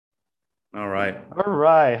All right. All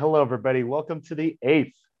right. Hello, everybody. Welcome to the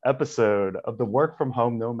eighth episode of the Work From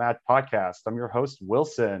Home Nomad podcast. I'm your host,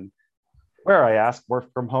 Wilson, where I ask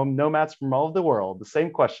work from home nomads from all over the world the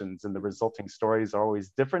same questions, and the resulting stories are always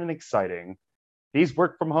different and exciting. These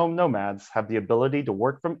work from home nomads have the ability to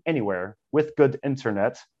work from anywhere with good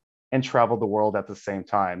internet and travel the world at the same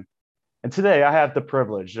time. And today I have the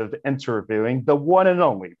privilege of interviewing the one and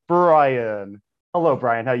only Brian. Hello,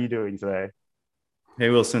 Brian. How are you doing today? Hey,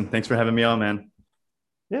 Wilson. Thanks for having me on, man.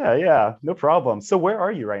 Yeah, no problem. So, where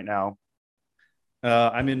are you right now?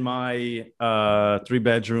 I'm in my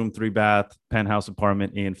three-bedroom, three-bath penthouse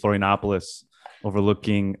apartment in Florianopolis,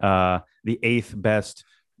 overlooking the eighth best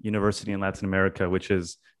university in Latin America, which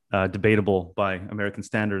is debatable by American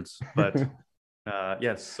standards. But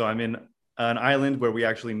yes, so I'm in an island where we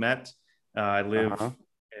actually met. I live Uh-huh.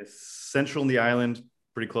 central in the island,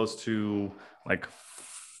 pretty close to like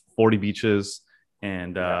 40 beaches,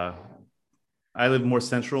 and Yeah. I live more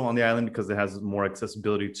central on the island because it has more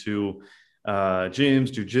accessibility to gyms,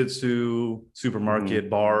 jujitsu, Hmm. supermarket,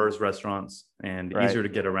 bars, restaurants, and Right. easier to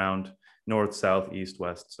get around north, south, east,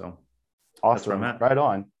 west. So that's where I'm Awesome. at. Right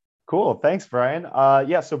on. Cool. Thanks, Brian.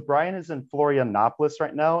 Yeah, so Brian is in Florianopolis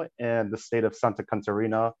right now in the state of Santa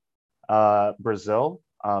Catarina, Brazil.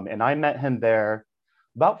 And I met him there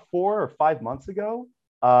about 4 or 5 months ago.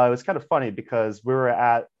 It was kind of funny because we were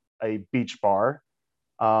at a beach bar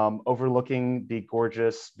overlooking the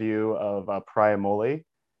gorgeous view of Praia Mole.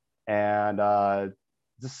 And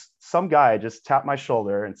just some guy just tapped my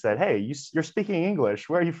shoulder and said, "Hey, you're speaking English.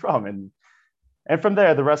 Where are you from?" And from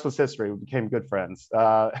there, the rest was history. We became good friends.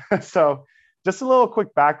 So, just a little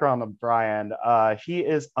quick background on Brian. He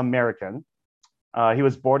is American. He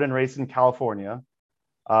was born and raised in California.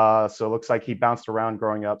 So it looks like he bounced around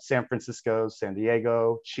growing up: San Francisco, San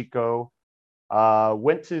Diego, Chico.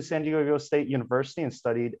 Went to San Diego State University and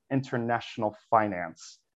studied international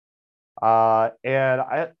finance. And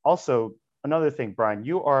I also, another thing, Brian,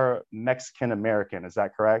 you are Mexican American. Is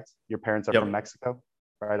that correct? Your parents are from Yep. Mexico?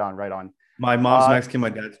 Right on, right on. My mom's Uh, Mexican, my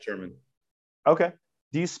dad's German. okay.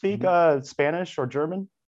 Do you speak Mhm. Spanish or German?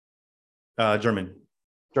 German.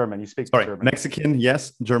 German. You speak Sorry, German. Mexican,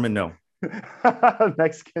 yes. German, no.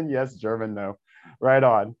 Mexican, yes. German, no. Right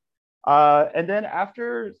on. And then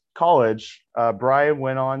after college, Brian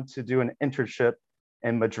went on to do an internship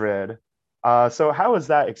in Madrid. So how was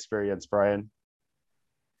that experience, Brian?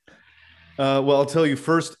 Well, I'll tell you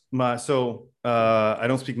first. I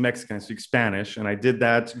don't speak Mexican; I speak Spanish, and I did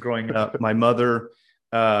that growing up. My mother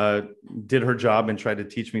uh, did her job and tried to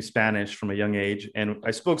teach me Spanish from a young age, and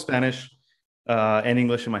I spoke Spanish and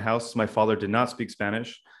English in my house. My father did not speak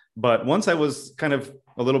Spanish, but once I was kind of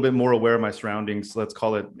a little bit more aware of my surroundings, let's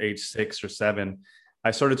call it age 6 or 7,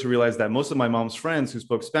 I started to realize that most of my mom's friends who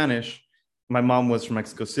spoke Spanish. My mom was from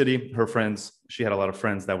Mexico City. Her friends, she had a lot of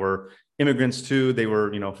friends that were immigrants too. They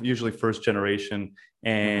were, usually first generation Mhm.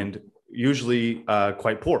 and usually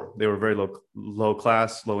quite poor. They were very low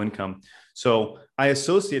class, low income. So I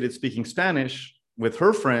associated speaking Spanish with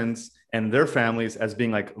her friends and their families as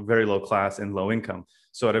being like very low class and low income.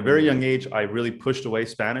 So at a very young Mhm. age, I really pushed away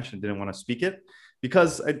Spanish and didn't want to speak it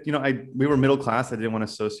because we were middle class. I didn't want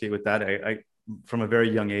to associate with that. I from a very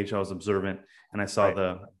young age, I was observant and I saw Right. the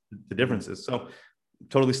Mhm. differences. So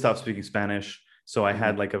totally stopped speaking Spanish. So I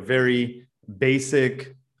had Mhm. like a very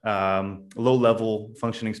basic, low level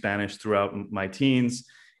functioning Spanish throughout my teens.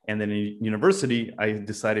 And then in university, I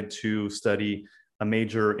decided to study a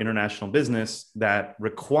major international business that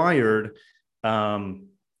required um,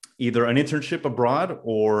 either an internship abroad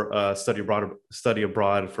or study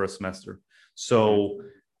abroad for a semester. Mhm. So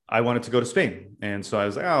I wanted to go to Spain. And so I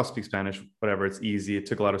was like, oh, I'll speak Spanish, whatever. It's easy. It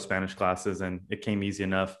took a lot of Spanish classes and it came easy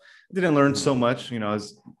enough. I didn't learn Mhm. so much,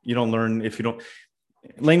 as you don't learn if you don't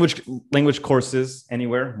language courses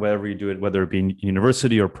anywhere, wherever you do it, whether it be in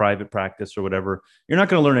university or private practice or whatever. You're not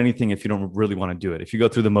going to learn anything if you don't really want to do it. If you go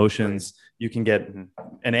through the Right. motions, you can get Mhm.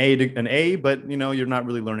 an A, but you're not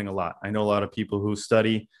really learning a lot. I know a lot of people who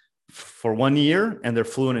study for 1 year and they're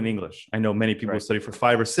fluent in English. I know many people who Right. study for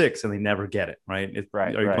 5 or 6 and they never get it. Right?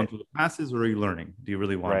 Right. Are you going Right. through the passes or are you learning? Do you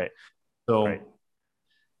really want it? Right. Right.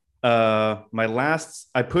 So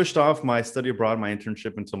I pushed off my study abroad, my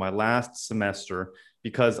internship until my last semester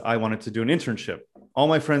because I wanted to do an internship. All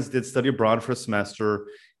my friends did study abroad for a semester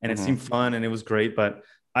and it Mhm. seemed fun and it was great, but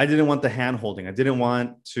I didn't want the hand holding. I didn't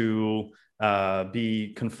want to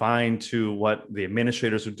be confined to what the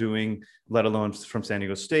administrators are doing, let alone from San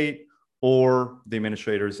Diego State or the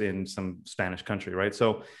administrators in some Spanish country, right?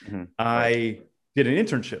 So Mhm. Right. I did an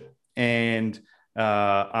internship and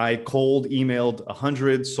I cold emailed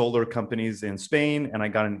 100 solar companies in Spain, and I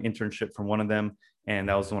got an internship from one of them and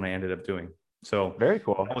that was the one I ended up doing. So Very that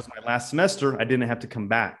cool. was my last semester. I didn't have to come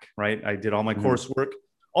back, right? I did all my Hmm. coursework.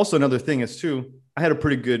 Also, another thing is too, I had a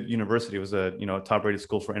pretty good university. It was a top rated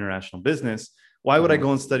school for international business. Why would I Hmm.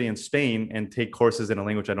 go and study in Spain and take courses in a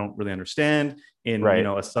language I don't really understand in Right.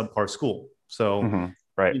 a subpar school? So Hmm.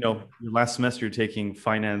 Right. your last semester you're taking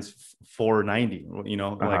finance 490.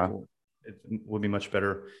 Like Uh-huh. it would be much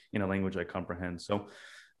better in a language I comprehend. So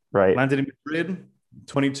Right. landed in Madrid,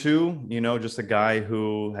 22, just a guy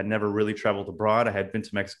who had never really traveled abroad. I had been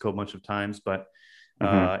to Mexico a bunch of times, but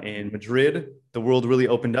Hmm. in Madrid, the world really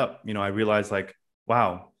opened up. I realized like,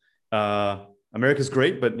 wow, America's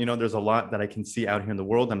great, but there's a lot that I can see out here in the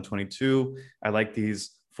world. I'm 22. I like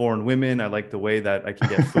these foreign women. I like the way that I can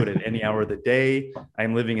get food at any hour of the day.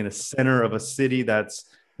 I'm living in the center of a city that's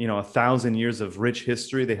 1,000 years of rich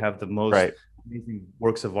history. They have the most Right. amazing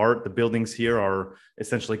works of art. The buildings here are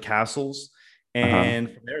essentially castles. Uh-huh. And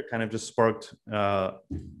from there, it kind of just sparked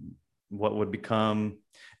what would become.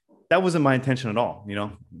 That wasn't my intention at all.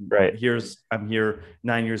 Right. I'm here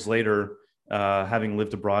 9 years later, having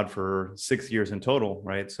lived abroad for 6 years in total,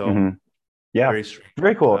 right? Hmm. So Yeah. very strange.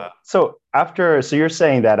 Very Uh, cool. So you're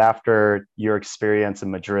saying that after your experience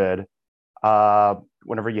in Madrid,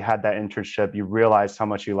 whenever you had that internship, you realized how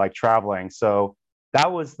much you like traveling. So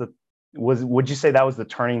that was would you say that was the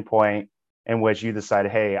turning point in which you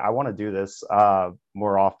decided, hey, I want to do this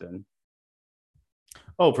more often?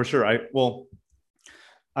 oh, for sure.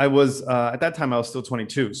 I was at that time I was still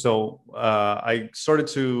 22, so I started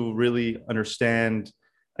to really understand.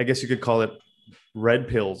 I guess you could call it red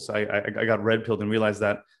pills. I got red pilled and realized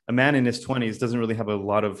that a man in his 20s doesn't really have a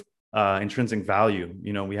lot of intrinsic value.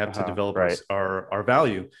 We have to Uh-huh. develop Right. our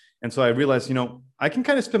value. And so I realized, I can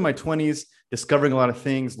kind of spend my 20s discovering a lot of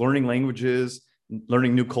things, learning languages,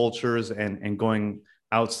 learning new cultures, and going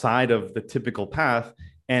outside of the typical path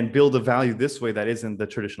and build a value this way that isn't the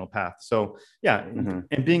traditional path. So yeah, Hmm.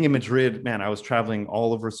 and being in Madrid, man, I was traveling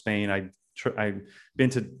all over Spain. I've been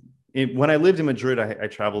to when I lived in Madrid, I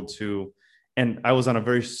traveled to, and I was on a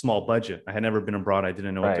very small budget. I had never been abroad. I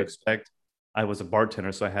didn't know what to Right. expect. I was a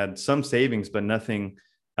bartender, so I had some savings, but nothing,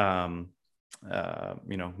 um,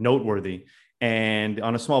 noteworthy. And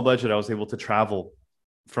on a small budget, I was able to travel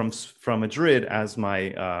from Madrid as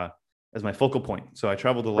my focal point. So I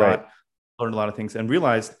traveled a Right. lot, learned a lot of things, and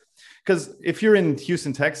realized, because if you're in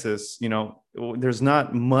Houston, Texas, there's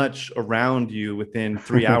not much around you within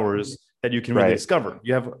 3 hours that you can really Right. discover.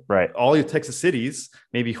 You have Right. all your Texas cities,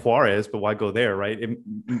 maybe Juarez, but why go there, right?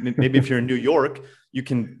 Maybe if you're in New York, you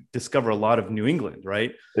can discover a lot of New England,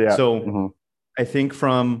 right? Yeah. So Hmm. I think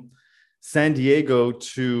from San Diego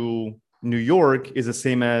to New York is the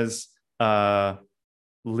same as uh,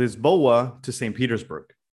 Lisboa to St. Petersburg.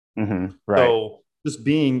 Hmm. Right. So just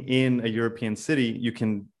being in a European city, you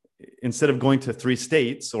can, instead of going to 3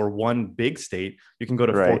 states or one big state, you can go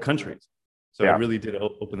to four Right. countries. So it Yeah. really did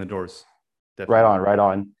open the doors, Right definitely. on. Right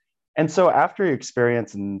on. And so after your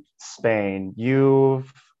experience in Spain,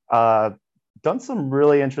 you've done some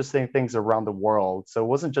really interesting things around the world. So it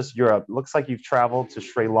wasn't just Europe. It looks like you've traveled to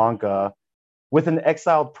Sri Lanka with an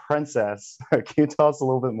exiled princess. Can you tell us a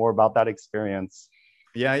little bit more about that experience?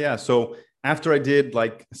 Yeah, yeah. So after I did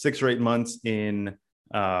like 6 or 8 months in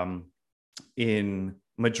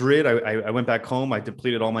Madrid, I went back home. I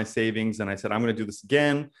depleted all my savings, and I said, I'm going to do this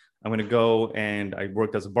again. I'm going to go, and I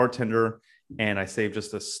worked as a bartender, and I saved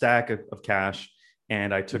just a stack of cash.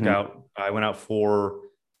 And Hmm. I went out for,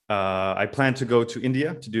 I planned to go to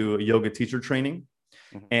India to do a yoga teacher training,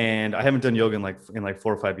 Hmm. and I haven't done yoga in like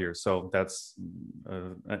 4 or 5 years. So that's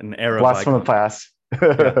an era Blast from the bygone. past.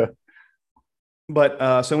 Yeah. But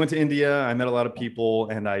so I went to India. I met a lot of people,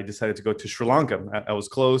 and I decided to go to Sri Lanka. I was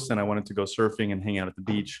close, and I wanted to go surfing and hang out at the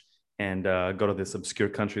beach and go to this obscure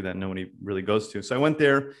country that nobody really goes to. So I went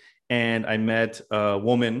there, and I met a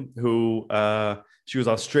woman who she was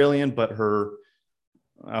Australian, but her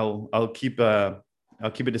I'll keep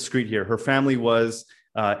it discreet here. Her family was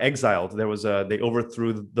exiled. They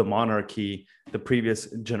overthrew the monarchy the previous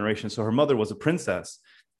generation. So her mother was a princess,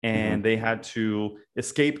 Hmm. and they had to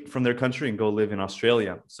escape from their country and go live in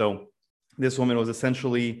Australia. So this woman was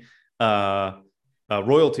essentially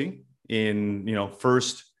royalty in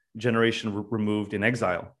first generation removed in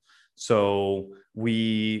exile. So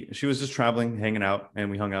she was just traveling, hanging out, and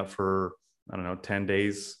we hung out for, I don't know, 10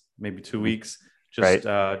 days, maybe 2 weeks, just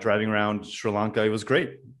Right. driving around Sri Lanka. It was great,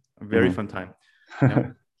 a very Hmm. fun time.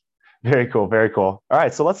 Yeah. Very cool. Very cool. All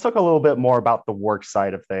right. So let's talk a little bit more about the work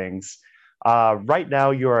side of things. Right now,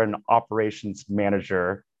 you're an operations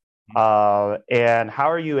manager. And how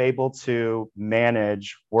are you able to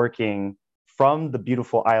manage working from the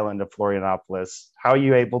beautiful island of Florianopolis. How are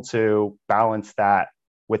you able to balance that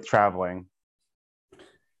with traveling?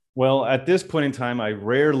 Well, at this point in time, I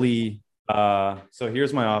rarely. So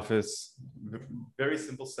here's my office. Very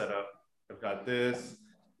simple setup. I've got this.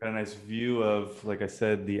 Got a nice view of, like I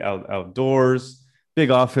said, the outdoors. Big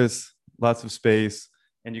office, lots of space,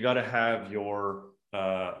 and you got to have your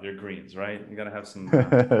greens, right? You got to have I some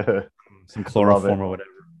love it. chloroform or whatever,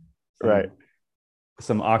 Right.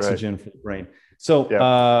 some some Right. oxygen for the brain. So Yep.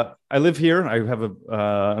 I live here. I have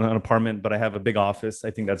an apartment, but I have a big office.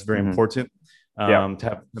 I think that's very Hmm. important Yep. to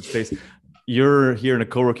have space. You're here in a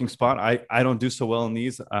co-working spot. I don't do so well in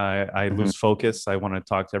these. I Hmm. lose focus. I want to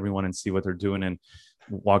talk to everyone and see what they're doing and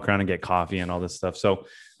walk around and get coffee and all this stuff. So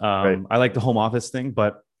Right. I like the home office thing,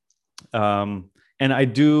 but um, and I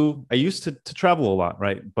used to travel a lot,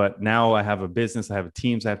 right? But now I have a business, I have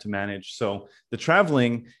teams I have to manage. So the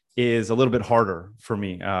traveling is a little bit harder for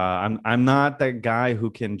me. I'm not that guy who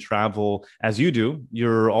can travel as you do.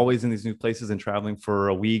 You're always in these new places and traveling for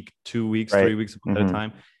a week, 2 weeks, Right. 3 weeks at a Hmm.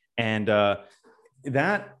 time. And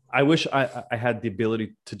that I wish I had the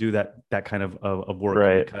ability to do that kind of work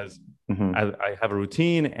Right. because Hmm. I have a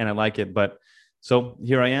routine and I like it. But so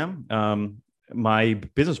here I am. My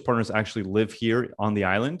business partners actually live here on the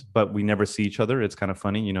island, but we never see each other. It's kind of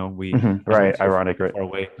funny, we Hmm. I Right. move here from Ironic. pretty Right. far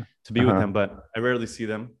away to be with Uh-huh. them, but I rarely see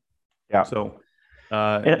them. Yeah. So,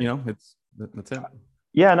 And that's it.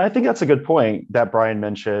 yeah, and I think that's a good point that Brian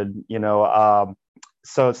mentioned.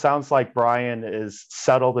 So it sounds like Brian is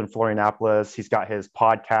settled in Florianopolis. He's got his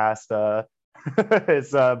podcast,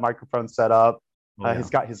 his microphone set up. Oh yeah. He's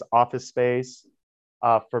got his office space.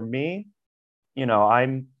 For me,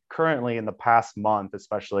 I'm currently in the past month,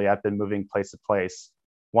 especially, I've been moving place to place,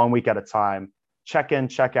 1 week at a time, check in,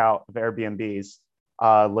 check out of Airbnbs,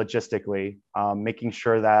 logistically, making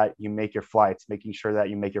sure that you make your flights, making sure that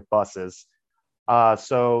you make your buses.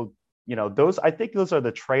 So, those, I think those are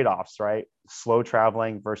the trade offs, right? Slow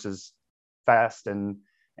traveling versus fast and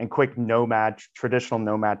quick traditional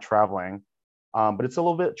nomad traveling. But it's a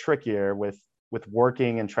little bit trickier with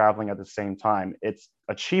working and traveling at the same time. It's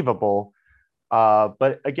achievable,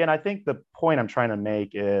 but again, I think the point I'm trying to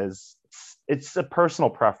make is it's a personal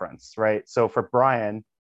preference, right? So for Brian,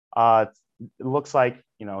 it looks like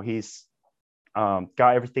he's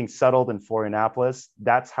got everything settled in Florianopolis.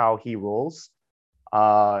 That's how he rules.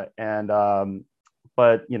 And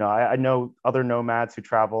But I know other nomads who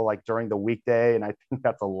travel like during the weekday, and I think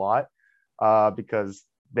that's a lot because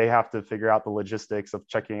they have to figure out the logistics of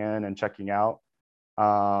checking in and checking out,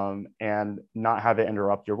 and not have it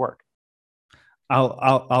interrupt your work.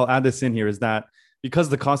 I'll add this in here is that because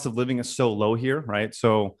the cost of living is so low here, right?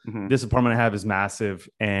 So Hmm. this apartment I have is massive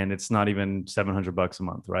and it's not even $700 a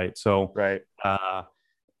month, right? So Right. uh,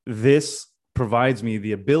 this provides me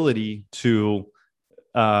the ability to.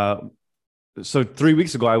 Uh, so 3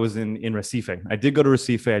 weeks ago, I was in Recife. I did go to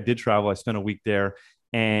Recife. I did travel. I spent a week there,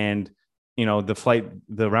 and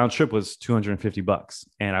the round trip was $250,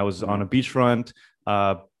 and I was on Hmm. a beachfront.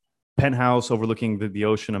 Penthouse overlooking the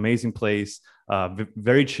ocean, amazing place,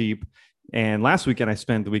 very cheap. And last weekend, I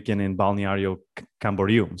spent the weekend in Balneario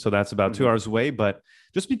Camboriú. So that's about two Hmm. hours away. But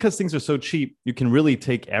just because things are so cheap, you can really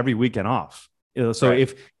take every weekend off. So Right.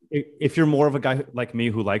 if you're more of a guy like me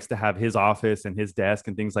who likes to have his office and his desk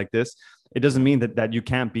and things like this, it doesn't Hmm. mean that you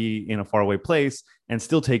can't be in a faraway place and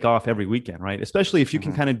still take off every weekend, right? Especially if you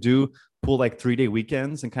can Hmm. kind of pull like 3 day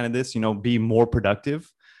weekends and kind of this, be more productive.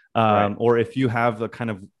 Right. Or if you have a kind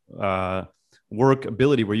of work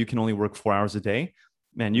ability where you can only work 4 hours a day,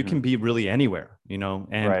 man, you Hmm. can be really anywhere,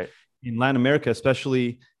 And Right. in Latin America,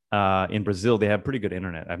 especially in Brazil, they have pretty good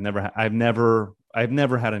internet. I've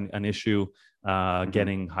never had an issue Hmm.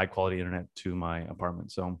 getting high quality internet to my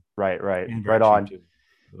apartment. So Right. Right. and very Right cheap on. too.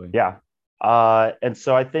 Really. Yeah. And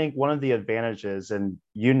so I think one of the advantages, and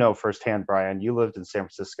firsthand, Brian, you lived in San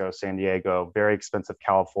Francisco, San Diego, very expensive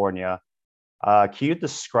California. Can you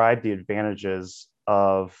describe the advantages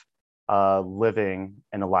of living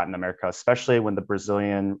in Latin America, especially when the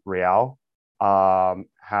Brazilian real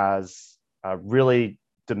has really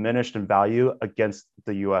diminished in value against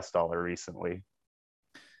the US dollar recently?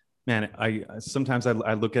 Man, I sometimes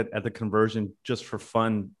I look at the conversion just for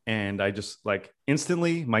fun, and I just like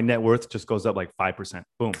instantly my net worth just goes up like 5%.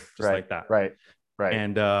 Boom, just Right, like that. right, right.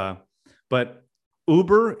 And but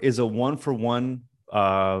Uber is a one for one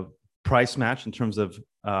price match in terms of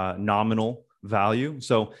nominal value.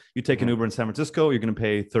 So you take an Hmm. Uber in San Francisco, you're going to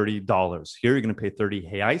pay $30. Here, you're going to pay 30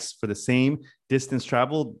 reais for the same distance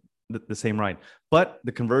traveled, the same ride. But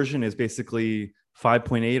the conversion is basically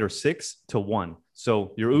 5.8 or 6 to 1.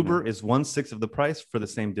 So your Hmm. Uber is 1/6 of the price for the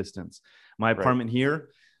same distance. My Right. apartment here,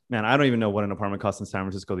 man, I don't even know what an apartment costs in San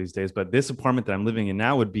Francisco these days, but this apartment that I'm living in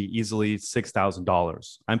now would be easily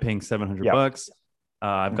 $6,000. I'm paying 700 Yeah. bucks.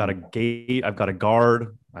 I've got a Hmm. gate, I've got a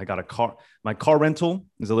guard, I got a car. My car rental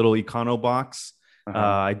is a little econo box. Uh-huh.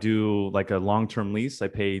 I do like a long-term lease. I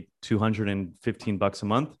pay 215 bucks a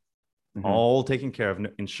month, Hmm. all taken care of.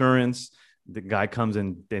 Insurance. The guy comes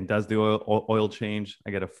in and does the oil change. I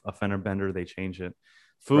get a fender bender. They change it.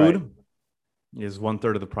 Right. Food is one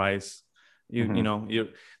third of the price. You Hmm. know you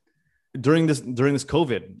during this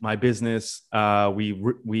COVID, my business,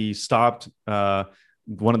 we stopped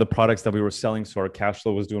one of the products that we were selling, so our cash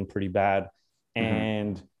flow was doing pretty bad, Hmm.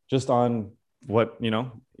 and just on what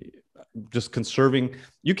just conserving,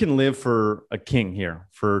 you can live for a king here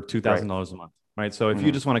for two Right. thousand dollars a month, right? So if you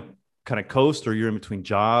Hmm. just want to kind of coast, or you're in between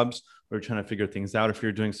jobs, or you're trying to figure things out, if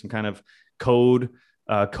you're doing some kind of code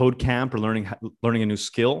code camp, or learning a new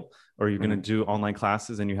skill, or you're going to Hmm. do online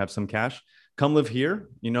classes and you have some cash, come live here.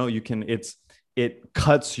 You can, it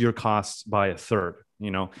cuts your costs by a third,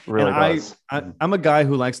 and Really does. Hmm. I'm a guy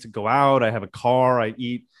who likes to go out. I have a car. I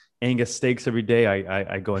eat Angus steaks every day.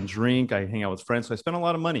 I go and drink. I hang out with friends. So I spend a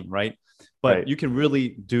lot of money, right? But Right. you can really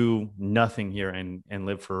do nothing here and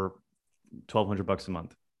live for 1,200 bucks a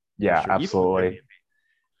month for Yeah, sure, even with Airbnb. absolutely.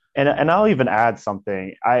 And I'll even add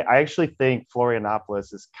something. I actually think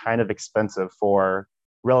Florianopolis is kind of expensive for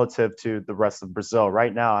relative to the rest of Brazil.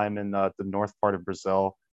 Right now, I'm in the north part of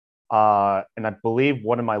Brazil, and I believe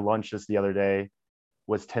one of my lunches the other day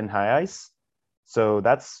was 10 reais. So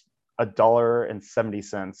that's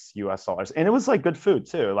 $1.70 US dollars, and it was like good food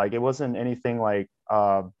too. Like it wasn't anything like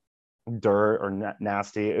dirt or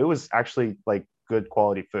nasty. It was actually like good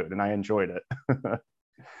quality food, and I enjoyed it.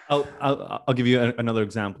 I'll give you another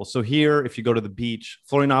example. So here, if you go to the beach,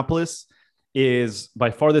 Florianopolis is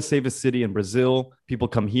by far the safest city in Brazil. People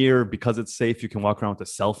come here because it's safe. You can walk around with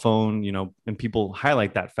a cell phone, and people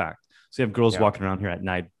highlight that fact. So you have girls Yeah. walking around here at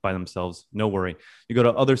night by themselves. No worry. You go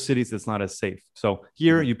to other cities, it's not as safe. So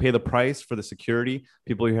here, Mhm. you pay the price for the security.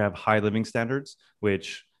 People here have high living standards,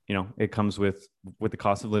 which it comes with the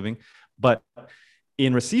cost of living. But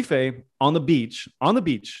in Recife, on the beach,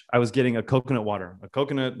 I was getting a coconut water, a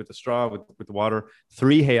coconut with a straw with the water,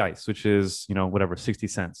 3 reais, which is, whatever, 60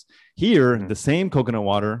 cents. Here, Mhm. the same coconut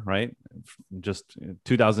water, right, just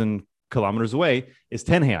 2,000 kilometers away, is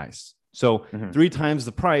 10 reais. So Mhm. three times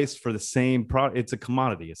the price for the same product. It's a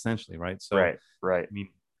commodity, essentially, right? So, Right, right. I mean,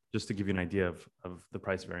 just to give you an idea of the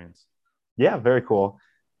price variance. Yeah, very cool.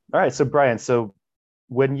 All right, so Brian, so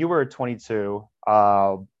when you were 22,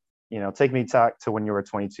 take me back to when you were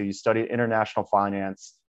 22. You studied international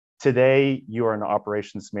finance. Today, you are an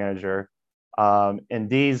operations manager. In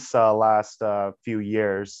these last few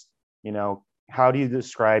years, how do you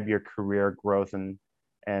describe your career growth and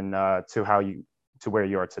to where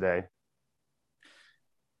you are today?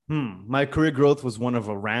 My career growth was one of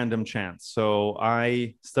a random chance. So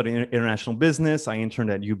I studied international business. I interned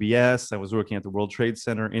at UBS. I was working at the World Trade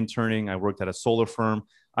Center, interning. I worked at a solar firm.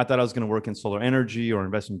 I thought I was going to work in solar energy or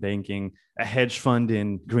investment banking. A hedge fund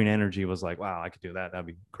in green energy was like, wow, I could do that. That'd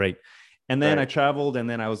be great. And then I Right. traveled, and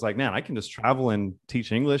then I was like, man, I can just travel and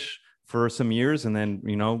teach English for some years, and then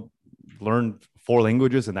learn four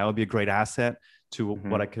languages, and that would be a great asset to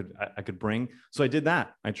what Hmm. I could bring. So I did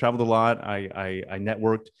that. I traveled a lot. I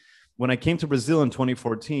networked. When I came to Brazil in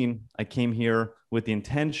 2014, I came here with the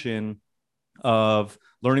intention of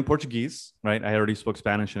learning Portuguese, right? I already spoke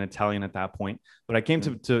Spanish and Italian at that point, but I came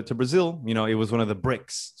Hmm. to Brazil, it was one of the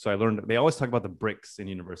BRICS. So I learned, they always talk about the BRICS in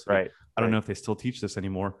university. Right, I don't know right. if they still teach this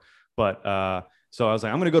anymore, but so I was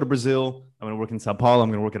like, I'm going to go to Brazil. I'm going to work in Sao Paulo. I'm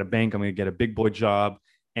going to work at a bank. I'm going to get a big boy job.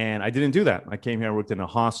 And I didn't do that. I came here, I worked in a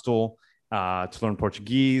hostel to learn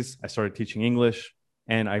Portuguese. I started teaching English,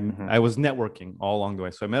 and I Hmm. I was networking all along the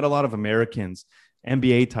way. So I met a lot of Americans,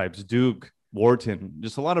 MBA types, Duke, Wharton,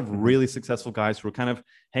 just a lot of Hmm. really successful guys who were kind of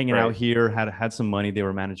hanging out Right. here, had some money. They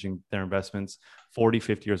were managing their investments, 40,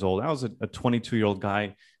 50 years old. I was a 22-year-old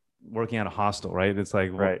guy working at a hostel, right? It's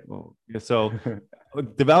like, Right. so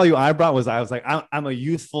the value I brought was, I was like, I'm a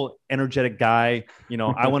youthful, energetic guy.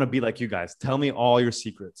 I want to be like you guys. Tell me all your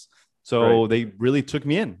secrets. Right. So they really took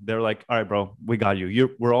me in. They're like, all right, bro, we got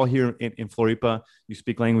you. We're all here in Floripa. You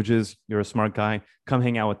speak languages. You're a smart guy. Come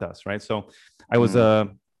hang out with us, right? So I was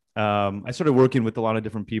Hmm. I started working with a lot of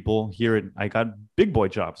different people here. I got big boy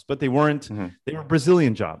jobs, but they weren't. Hmm. They were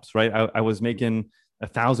Brazilian jobs, right? I was making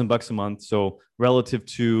 $1,000 a month. So relative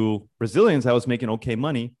to Brazilians, I was making okay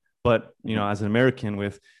money. But Hmm. as an American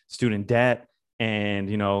with student debt and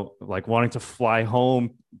like wanting to fly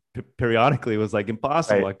home periodically, was like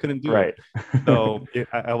impossible. Right. I couldn't do it. Right. So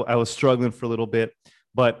I was struggling for a little bit.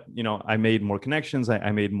 But I made more connections.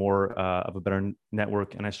 I made more of a better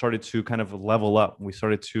network, and I started to kind of level up. We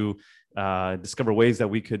started to discover ways that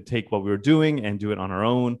we could take what we were doing and do it on our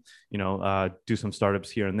own. Do some startups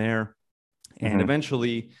here and there, and Hmm.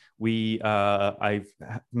 eventually I've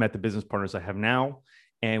met the business partners I have now,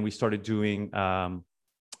 and we started doing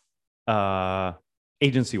uh,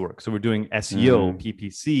 agency work. So we're doing SEO, Hmm.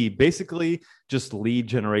 PPC, basically just lead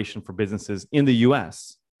generation for businesses in the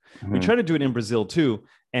US. We Hmm. try to do it in Brazil too.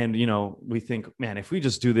 And we think, man, if we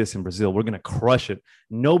just do this in Brazil, we're going to crush it.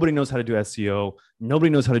 Nobody knows how to do SEO. Nobody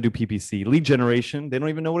knows how to do PPC. Lead generation, they don't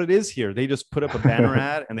even know what it is here. They just put up a banner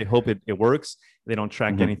ad and they hope it works. They don't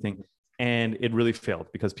track Hmm. anything. And it really failed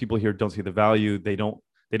because people here don't see the value. They don't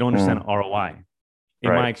understand Hmm. ROI. In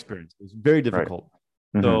my Right. experience, it's very Right. difficult.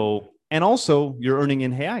 Hmm. So, and also you're earning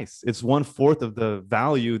in reais. It's 1/4 of the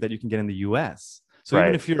value that you can get in the US. So even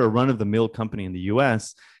Right. if you're a run of the mill company in the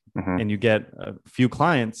US Hmm. and you get a few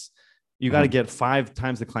clients, you got to Hmm. get 5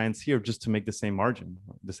 times the clients here just to make the same margin,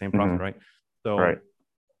 the same Hmm. profit, right? Right.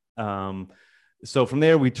 So, um, so from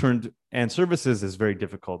there we turned, and services is very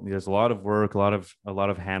difficult. There's a lot of work, a lot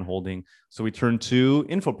of hand holding. So we turned to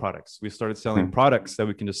info products. We started selling Hmm. products that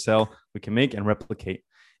we can just sell, we can make and replicate,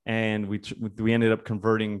 and we ended up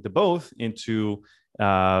converting the both into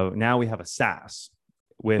now we have a SaaS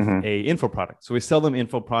with Hmm. a info product. So we sell them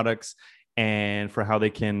info products, and for how they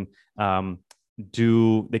can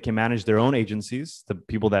they can manage their own agencies, the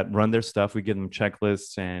people that run their stuff. We give them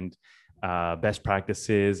checklists and best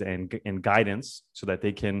practices and guidance so that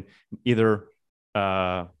they can either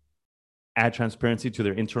uh, add transparency to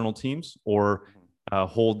their internal teams or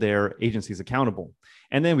hold their agencies accountable.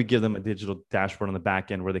 And then we give them a digital dashboard on the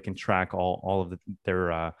back end where they can track all of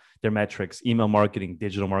their metrics: email marketing,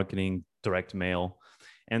 digital marketing, direct mail.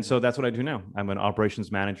 And so that's what I do now. I'm an operations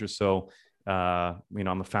manager. So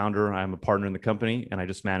I'm a founder, I'm a partner in the company, and I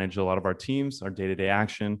just manage a lot of our teams, our day-to-day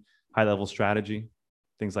action, high level strategy,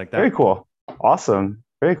 things like Very that. cool. Awesome.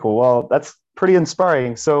 Very cool. Well, that's pretty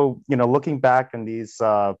inspiring. So, looking back in these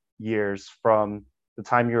years from the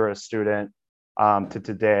time you were a student to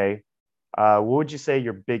today, what would you say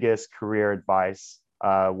your biggest career advice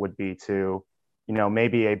would be to,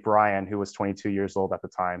 maybe a Brian who was 22 years old at the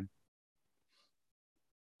time?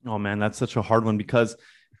 Oh man, that's such a hard one because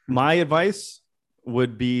my advice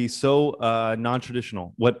would be so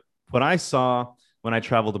non-traditional. What I saw when I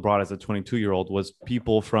traveled abroad as a 22-year-old was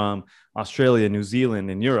people from Australia, New Zealand,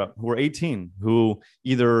 and Europe who were 18, who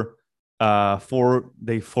either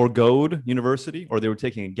they foregoed university or they were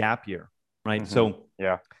taking a gap year, right? Hmm. So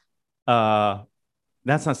Yeah. uh,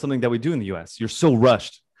 that's not something that we do in the U.S. You're so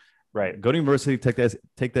rushed. Right. Go to university, take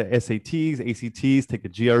the SATs, ACTs, take the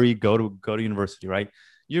GRE, go to university, right?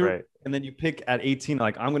 You're Right. and then you pick at 18,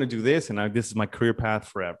 like I'm going to do this, and this is my career path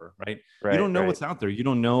forever, right? You Right. don't know Right. what's out there. You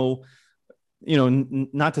don't know,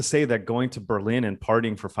 not to say that going to Berlin and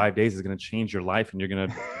partying for 5 days is going to change your life and you're going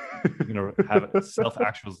to have self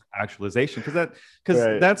actualization because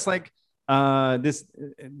Right. that's like this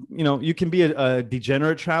you can be a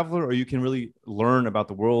degenerate traveler or you can really learn about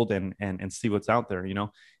the world and see what's out there,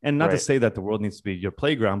 and not to Right. say that the world needs to be your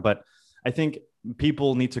playground, but I think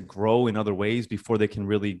people need to grow in other ways before they can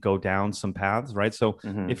really go down some paths, right? So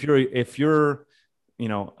Hmm. if you're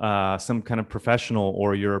some kind of professional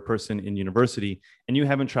or you're a person in university and you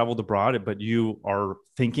haven't traveled abroad, but you are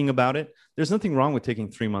thinking about it, there's nothing wrong with taking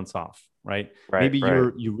 3 months off, right? Right. Maybe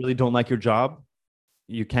Right. you really don't like your job.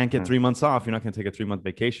 You can't get Hmm. 3 months off. You're not going to take a 3 month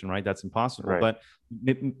vacation, right? That's impossible. Right.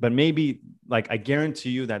 But maybe like I guarantee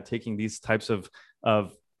you that taking these types of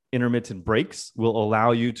intermittent breaks will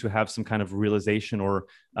allow you to have some kind of realization or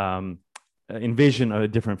envision a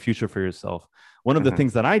different future for yourself. One of the Hmm.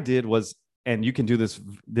 things that I did was, and you can do this,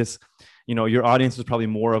 your audience is probably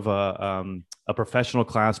more of a professional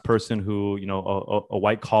class person who, a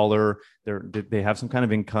white collar, they have some kind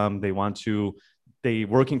of income. They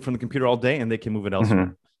working from the computer all day and they can move it Hmm.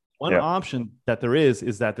 elsewhere. One Yeah. option that there is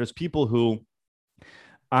that there's people who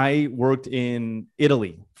I worked in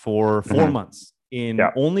Italy for four Hmm. months in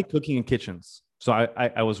Yeah. only cooking in kitchens. So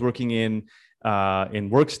I was working in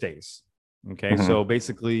work stays. Okay, Hmm. so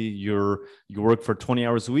basically you work for 20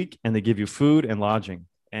 hours a week and they give you food and lodging.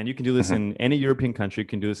 And you can do this Hmm. in any European country. You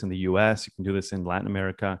can do this in the US. You can do this in Latin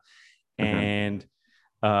America. Hmm. And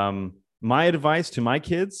my advice to my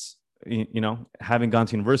kids, having gone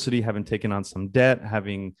to university, having taken on some debt,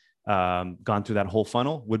 having gone through that whole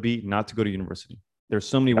funnel, would be not to go to university. There's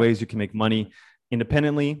so many Yeah. ways you can make money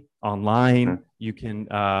independently, online. Hmm. You can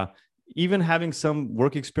even having some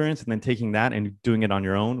work experience and then taking that and doing it on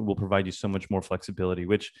your own will provide you so much more flexibility,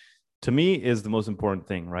 which to me is the most important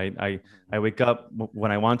thing, right? I wake up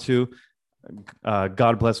when I want to.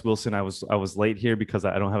 God bless Wilson. I was late here because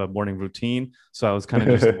I don't have a morning routine. So I was kind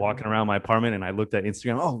of just walking around my apartment and I looked at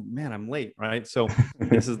Instagram. Oh man, I'm late. Right. So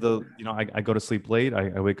this is I go to sleep late.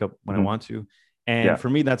 I wake up when I Mhm. want to. And Yeah. for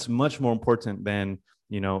me, that's much more important than,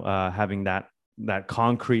 having that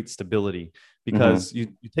concrete stability, Hmm. because you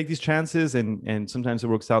take these chances and sometimes it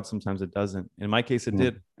works out, sometimes it doesn't. In my case, it Hmm.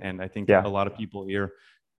 did. And I think a Yeah. lot of people here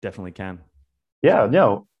definitely can. Yeah, So.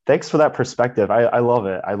 no, thanks for that perspective. I love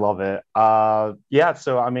it. I love it. Yeah,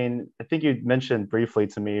 so I mean, I think you mentioned briefly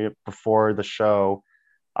to me before the show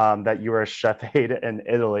that you were a chef aide in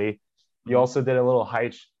Italy. You Mhm. also did a little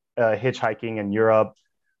hitchhiking in Europe.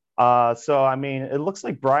 So I mean, it looks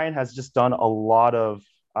like Brian has just done a lot of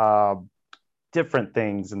uh, different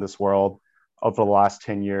things in this world over the last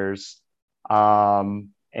 10 years.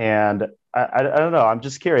 And I don't know. I'm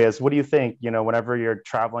just curious. What do you think? Whenever you're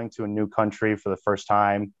traveling to a new country for the first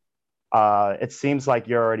time, it seems like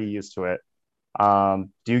you're already used to it.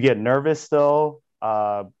 Do you get nervous still?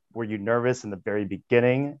 Were you nervous in the very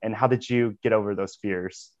beginning? And how did you get over those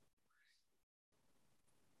fears?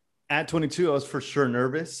 At 22, I was for sure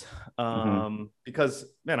nervous, Hmm. because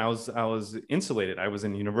man, I was insulated. I was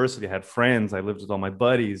in university, I had friends, I lived with all my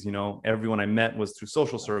buddies. Everyone I met was through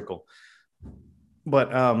social circle.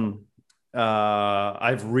 But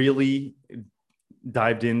I've really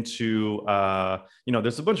dived into,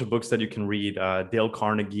 there's a bunch of books that you can read, Dale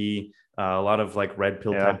Carnegie, a lot of like red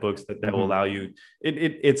pill Yeah. type books that will Hmm. allow you,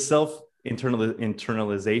 it's self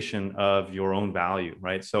internalization of your own value,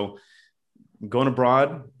 right? So going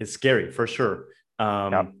abroad is scary for sure.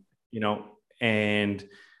 Yeah. Um, you know, and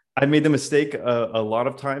I made the mistake a lot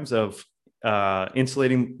of times of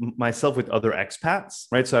insulating myself with other expats,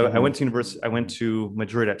 right? So I Hmm. went to university. I went to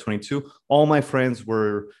Madrid at 22. All my friends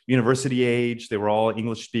were university age. They were all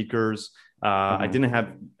English speakers. I Hmm. didn't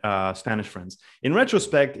have Spanish friends. In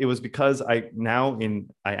retrospect, it was because I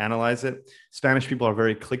analyze it. Spanish people are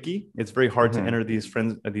very cliquey. It's very hard to Hmm. enter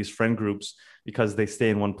these friend groups because they stay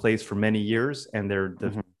in one place for many years and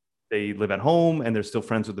Hmm. they live at home and they're still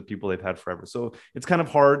friends with the people they've had forever. So it's kind of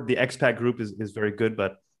hard. The expat group is very good,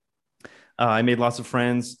 but I made lots of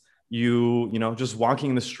friends. Just walking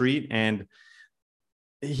in the street, and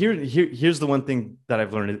here's the one thing that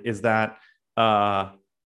I've learned is that uh,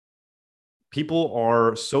 people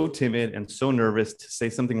are so timid and so nervous to say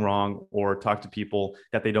something wrong or talk to people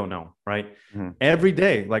that they don't know, right? Hmm. Every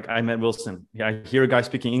day, like I met Wilson, I hear a guy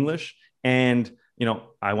speaking English, and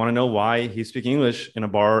I want to know why he's speaking English in a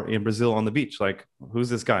bar in Brazil on the beach. Like, who's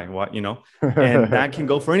this guy? What? And that can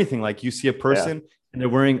go for anything. Like, you see a Yeah. person and they're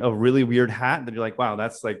wearing a really weird hat that you're like, wow,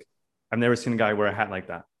 that's like, I've never seen a guy wear a hat like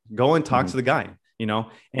that. Go and talk Hmm. to the guy.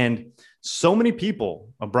 And so many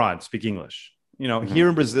people abroad speak English. Hmm. Here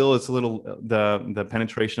in Brazil, it's a little, the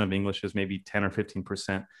penetration of English is maybe 10 or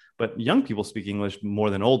 15%, but young people speak English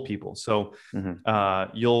more than old people. So Hmm.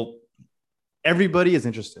 you'll everybody is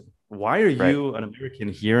interested. Why are Right. you an American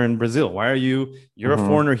here in Brazil? Why are you're a Hmm.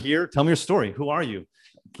 foreigner here? Tell me your story. Who are you?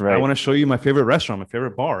 I Right. want to show you my favorite restaurant, my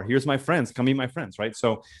favorite bar. Here's my friends. Come meet my friends, right?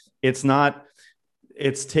 So it's not,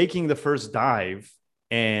 it's taking the first dive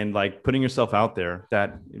and like putting yourself out there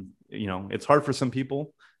that, it's hard for some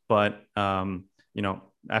people, but,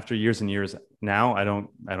 after years and years now, I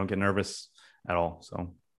don't get nervous at all.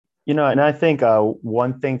 So. And I think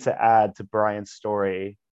one thing to add to Brian's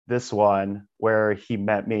story, this one where he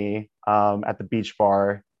met me at the beach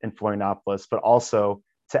bar in Florianopolis, but also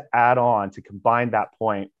to add on to combine that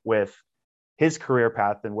point with his career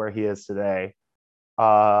path and where he is today.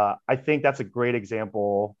 I think that's a great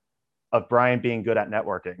example of Brian being good at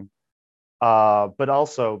networking, but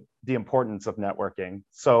also the importance of networking.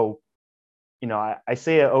 So, I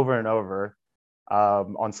say it over and over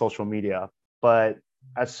on social media, but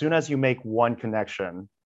as soon as you make one connection,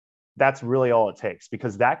 that's really all it takes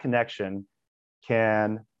because that connection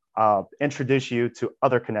can introduce you to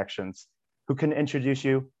other connections who can introduce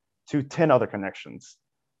you to 10 other connections.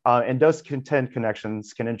 And those 10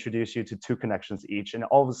 connections can introduce you to two connections each. And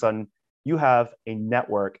all of a sudden, you have a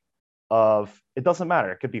network of, it doesn't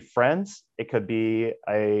matter. It could be friends, it could be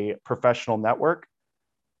a professional network.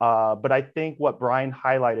 But I think what Brian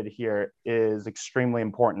highlighted here is extremely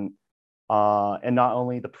important. And not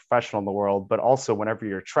only the professional in the world, but also whenever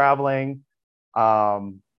you're traveling.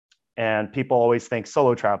 Um, and people always think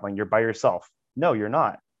solo traveling, you're by yourself. No, you're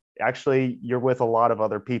not. Actually, you're with a lot of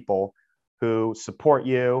other people who support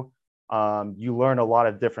you. You learn a lot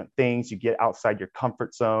of different things. You get outside your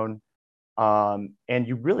comfort zone, and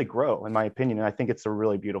you really grow, in my opinion. And I think it's a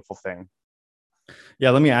really beautiful thing. Yeah,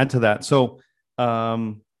 let me add to that. So,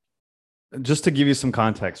 um, just to give you some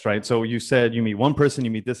context, right? So you said you meet one person,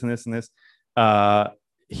 you meet this and this and this. Uh,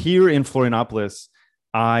 here in Florianopolis,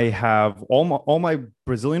 I have all my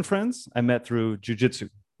Brazilian friends I met through jujitsu,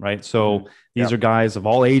 right? Mm-hmm. So these Yeah. are guys of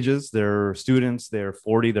all ages. They're students, they're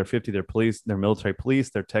 40, they're 50, they're police, they're military police,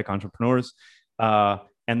 they're tech entrepreneurs. Uh,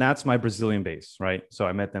 and that's my Brazilian base, right? So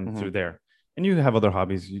I met them through Mm-hmm. there. And you have other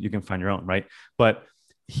hobbies, you can find your own, right? But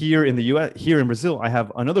here in the US, here in Brazil, I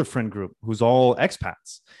have another friend group who's all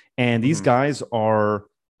expats. And these Mm-hmm. guys are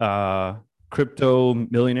uh, crypto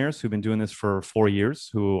millionaires who've been doing this for 4 years,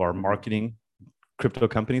 who are Mm-hmm. marketing crypto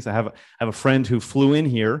companies. I have a friend who flew in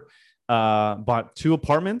here, bought 2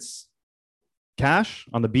 apartments cash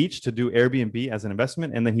on the beach to do Airbnb as an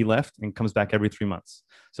investment, and then he left and comes back every 3 months.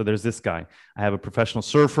 So there's this guy. I have a professional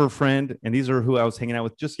surfer friend, and these are who I was hanging out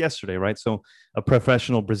with just yesterday, right? So a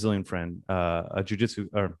professional Brazilian friend, a jujitsu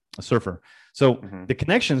or a surfer. So Mm-hmm. the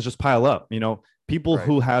connections just pile up. People Right.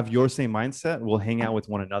 who have your same mindset will hang out with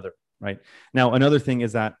one another, right? Now, another thing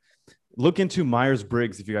is that look into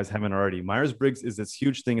Myers-Briggs if you guys haven't already. Myers-Briggs is this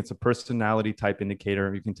huge thing. It's a personality type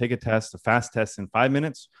indicator. You can take a test, a fast test in 5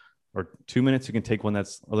 minutes or 2 minutes. You can take one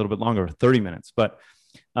that's a little bit longer, 30 minutes. But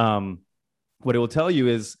um, what it will tell you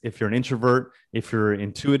is if you're an introvert, if you're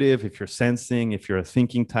intuitive, if you're sensing, if you're a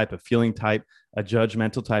thinking type, a feeling type, a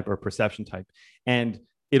judgmental type, or a perception type. And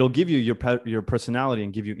it'll give you your personality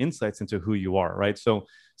and give you insights into who you are, right? So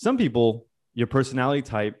some people, your personality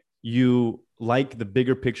type, you like the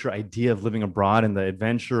bigger picture idea of living abroad and the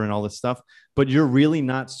adventure and all this stuff, but you're really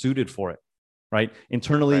not suited for it, right?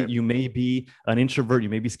 Internally, Right. you may be an introvert, you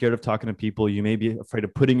may be scared of talking to people, you may be afraid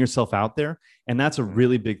of putting yourself out there, and that's a Mm-hmm.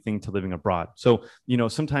 really big thing to living abroad. So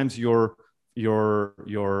sometimes your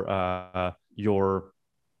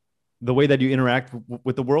the way that you interact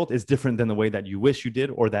with the world is different than the way that you wish you did,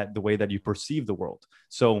 or that the way that you perceive the world.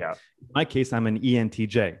 So Yeah. in my case, I'm an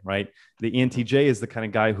ENTJ, right? The Mm-hmm. ENTJ is the kind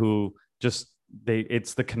of guy who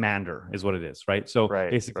it's the commander is what it is, right? So Right.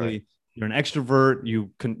 Right. basically you're an extrovert,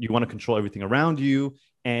 you want to control everything around you,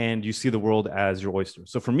 and you see the world as your oyster.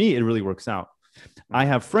 So for me, it really works out. I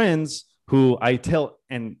Mm-hmm. have friends who I tell,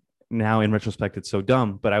 and now in retrospect, it's so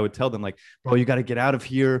dumb, but I would tell them like, bro, you got to get out of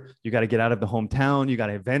here. You got to get out of the hometown. You got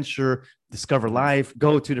to adventure, discover Mm-hmm. life,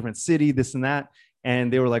 go to a different city, this and that.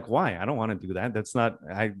 And they were like, why? I don't want to do that.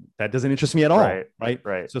 That doesn't interest me at all. Right. Right.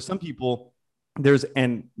 Right. So some people, there's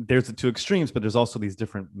the two extremes, but there's also these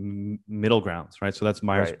different middle grounds. Right. So that's Right.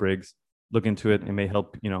 Myers-Briggs. Look into it. Mm-hmm. It may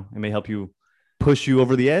help, it may help you push you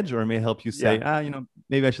over the edge, or it may help you say, Yeah.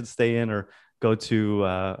 maybe I should stay in or go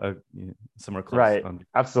to somewhere close. Right.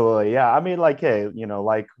 Absolutely. Yeah. I mean, like, hey,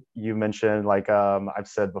 like you mentioned, like I've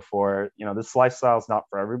said before, this lifestyle is not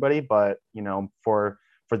for everybody, but for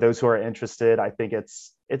those who are interested, I think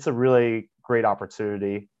it's a really great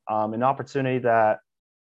opportunity. An opportunity that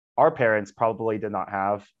our parents probably did not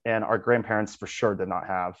have, and our grandparents for sure did not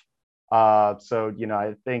have. So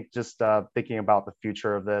I think just thinking about the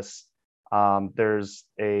future of this, there's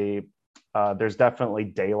definitely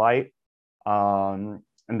daylight, and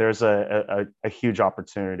there's a huge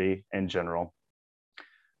opportunity in general.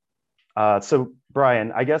 So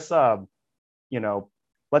Brian, I guess you know,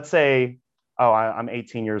 let's say, oh, I'm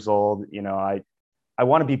 18 years old. I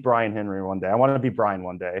want to be Brian Henry one day. I want to be Brian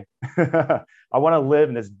one day. I want to live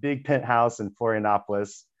in this big penthouse in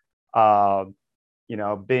Florianopolis. Uh,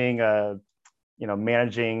 being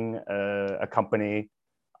managing a company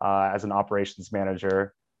as an operations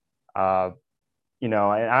manager. Uh, and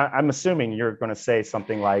I'm assuming you're going to say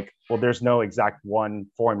something like, well, there's no exact one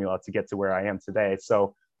formula to get to where I am today.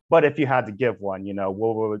 So, but if you had to give one,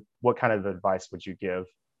 what kind of advice would you give?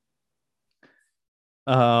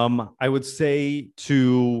 I would say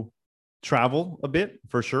to travel a bit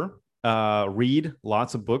for sure. Read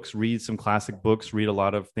lots of books, read some classic books, read a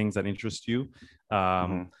lot of things that interest you.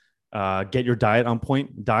 Um, Mm-hmm. get your diet on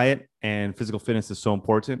point. Diet and physical fitness is so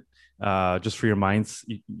important, just for your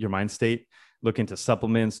mind state. Look into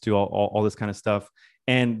supplements, do all this kind of stuff.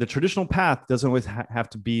 And the traditional path doesn't always have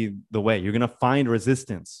to be the way. You're going to find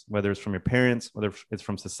resistance, whether it's from your parents, whether it's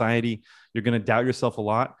from society. You're going to doubt yourself a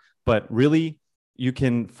lot, but really, you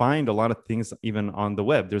can find a lot of things even on the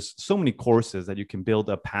web. There's so many courses that you can build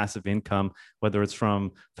a passive income, whether it's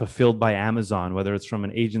from Fulfilled by Amazon, whether it's from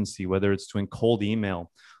an agency, whether it's doing cold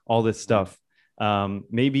email, all this stuff.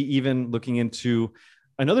 Maybe even looking into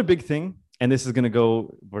another big thing, and this is going to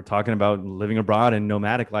go, we're talking about living abroad and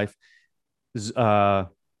nomadic life.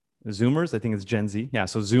 Zoomers, I think it's Gen Z. Yeah.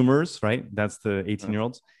 So Zoomers, right? That's the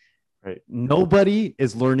 18-year-olds. Right. Nobody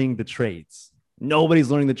is learning the trades. Nobody's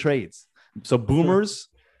learning the trades. So boomers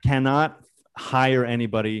cannot hire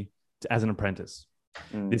anybody as an apprentice.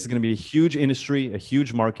 This is going to be a huge industry, a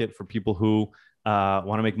huge market for people who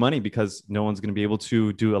want to make money, because no one's going to be able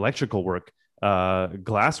to do electrical work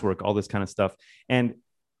glasswork, all this kind of stuff. And,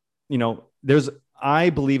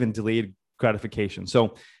 I believe in delayed gratification.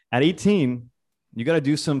 So at 18, you got to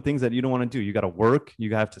do some things that you don't want to do. You got to work,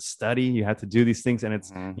 you have to study, you have to do these things. And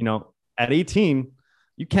it's, at 18,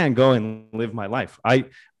 you can't go and live my life.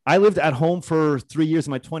 I lived at home for 3 years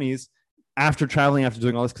in my 20s after traveling, after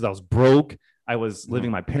doing all this, because I was broke. I was living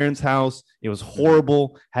in my parents' house. It was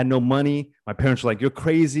horrible. Had no money. My parents were like, "You're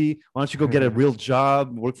crazy. Why don't you go get a real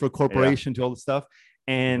job, work for a corporation, do all this stuff?"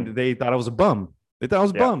 And they thought I was a bum. They thought I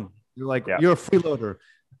was a bum. You're like, "You're a freeloader,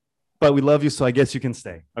 but we love you, so I guess you can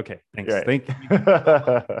stay." Okay, thanks. Thank you.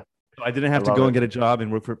 I didn't have to go and get a job and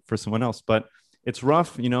work for someone else, but it's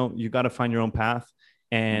rough. You got to find your own path,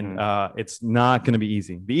 and it's not going to be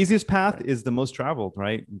easy. The easiest path is the most traveled,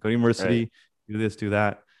 right? Go to university, do this, do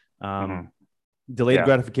that. Delayed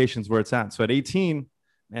gratification is where it's at. So at 18,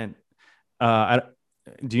 man,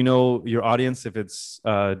 do you know your audience, if it's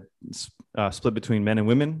split between men and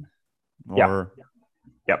women? Or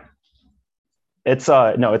Yep. It's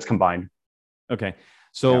no, it's combined. Okay.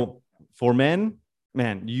 So for men,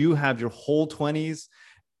 man, you have your whole 20s.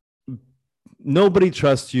 Nobody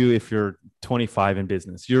trusts you if you're 25 in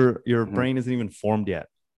business. Your brain isn't even formed yet.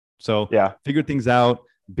 So figure things out,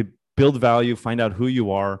 build value, find out who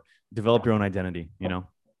you are, develop your own identity.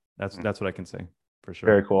 That's what I can say for sure.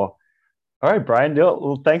 Very cool. All right, Brian.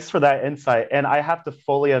 Well, thanks for that insight. And I have to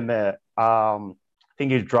fully admit, I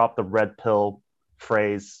think you dropped the red pill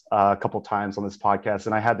phrase a couple times on this podcast,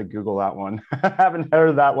 and I had to Google that one. I haven't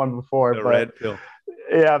heard that one before. The red pill.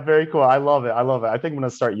 Yeah, very cool. I love it. I think I'm going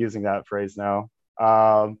to start using that phrase now.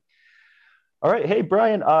 All right. Hey,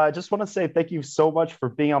 Brian, I just want to say thank you so much for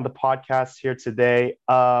being on the podcast here today.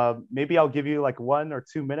 Maybe I'll give you like 1 or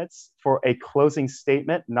 2 minutes for a closing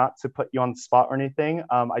statement, not to put you on the spot or anything.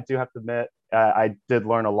 I do have to admit, I did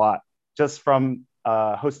learn a lot just from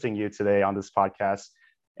hosting you today on this podcast.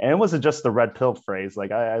 And it wasn't just the red pill phrase.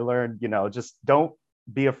 Like I learned, just don't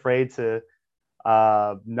be afraid to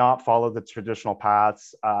not follow the traditional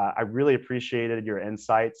paths. I really appreciated your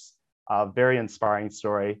insights. Very inspiring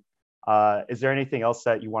story. Is there anything else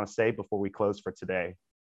that you want to say before we close for today?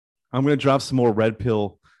 I'm going to drop some more red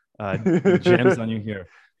pill gems on you here.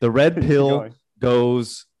 The red pill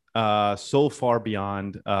goes so far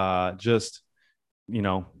beyond it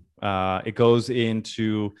goes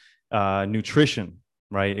into nutrition,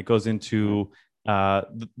 right? It goes into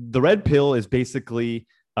the red pill is basically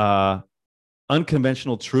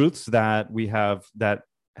unconventional truths that we have that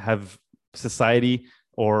have society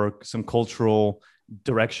or some cultural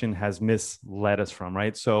direction has misled us from,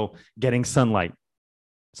 right? So getting sunlight's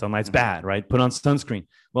bad, right? Put on sunscreen.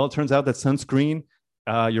 Well, it turns out that sunscreen,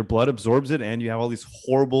 your blood absorbs it and you have all these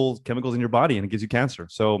horrible chemicals in your body and it gives you cancer.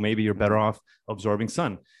 So maybe you're better off absorbing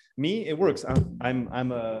sun. Me, it works. I'm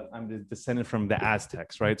the descendant from the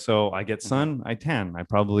Aztecs, right? So I get sun, I tan.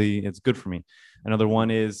 It's good for me. Another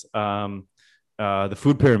one is the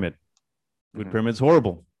food pyramid. Food pyramid is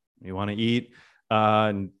horrible. You want to eat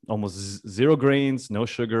almost zero grains, no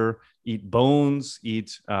sugar, eat bones,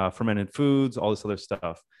 eat fermented foods, all this other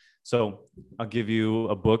stuff. So I'll give you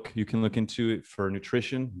a book you can look into for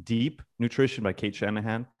nutrition, Deep Nutrition by Kate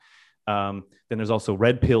Shanahan. Then there's also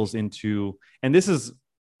red pills and this is,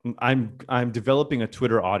 I'm developing a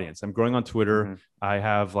Twitter audience. I'm growing on Twitter. I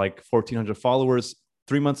have like 1,400 followers.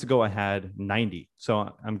 3 months ago, I had 90.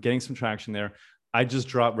 So I'm getting some traction there. I just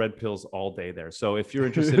drop red pills all day there. So if you're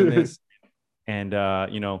interested in this, and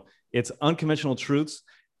it's unconventional truths.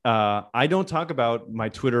 I don't talk about my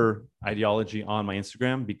Twitter ideology on my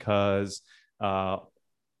Instagram because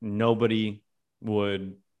nobody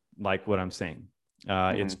would like what I'm saying.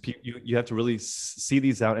 It's you have to really see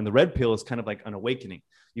these out, and the red pill is kind of like an awakening.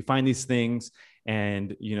 You find these things,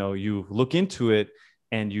 and you look into it,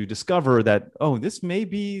 and you discover that this may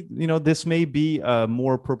be a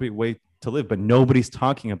more appropriate way to live, but nobody's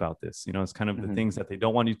talking about this. It's kind of the things that they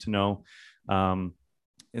don't want you to know. And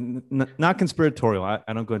not conspiratorial.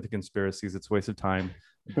 I don't go into conspiracies. It's a waste of time.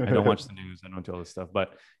 I don't watch the news. I don't do all this stuff.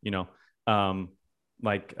 But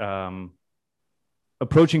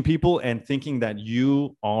approaching people and thinking that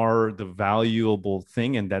you are the valuable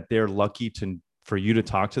thing and that they're lucky for you to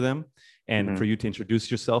talk to them and for you to introduce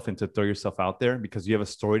yourself and to throw yourself out there because you have a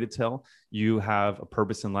story to tell. You have a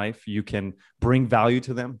purpose in life. You can bring value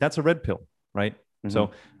to them. That's a red pill, right? So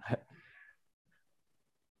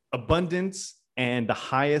abundance and the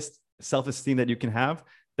highest self-esteem that you can have,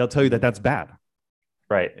 they'll tell you that that's bad.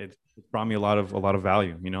 Right. It brought me a lot of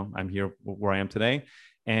value. I'm here where I am today.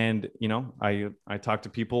 And, I talk to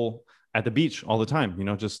people at the beach all the time,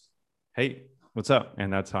 just, hey, what's up?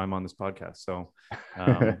 And that's how I'm on this podcast. So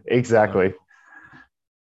exactly.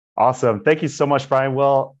 Awesome. Thank you so much, Brian.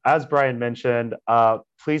 Well, as Brian mentioned,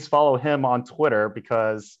 please follow him on Twitter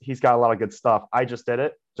because he's got a lot of good stuff. I just did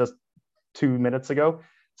it just 2 minutes ago.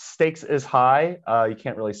 Stakes is high. You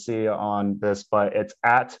can't really see on this, but it's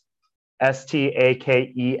at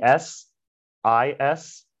STAKESISHI.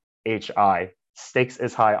 Stakes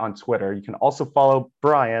is high on Twitter. You can also follow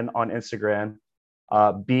Brian on Instagram,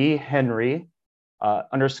 B Henry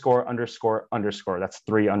underscore underscore underscore. That's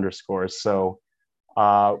 3 underscores. So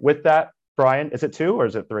with that, Brian, is it 2 or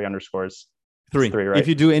is it 3 underscores? It's Three. 3, right? If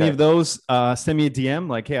you do any Okay. of those, send me a DM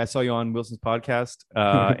like, hey, I saw you on Wilson's podcast,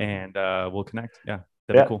 and we'll connect. Yeah,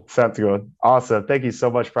 that'd be Yeah, cool. sounds good. Awesome. Thank you so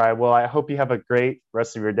much, Brian. Well, I hope you have a great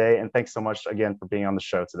rest of your day. And thanks so much again for being on the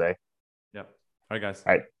show today. Yeah. All right, guys.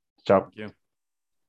 All right. Ciao. Thank you.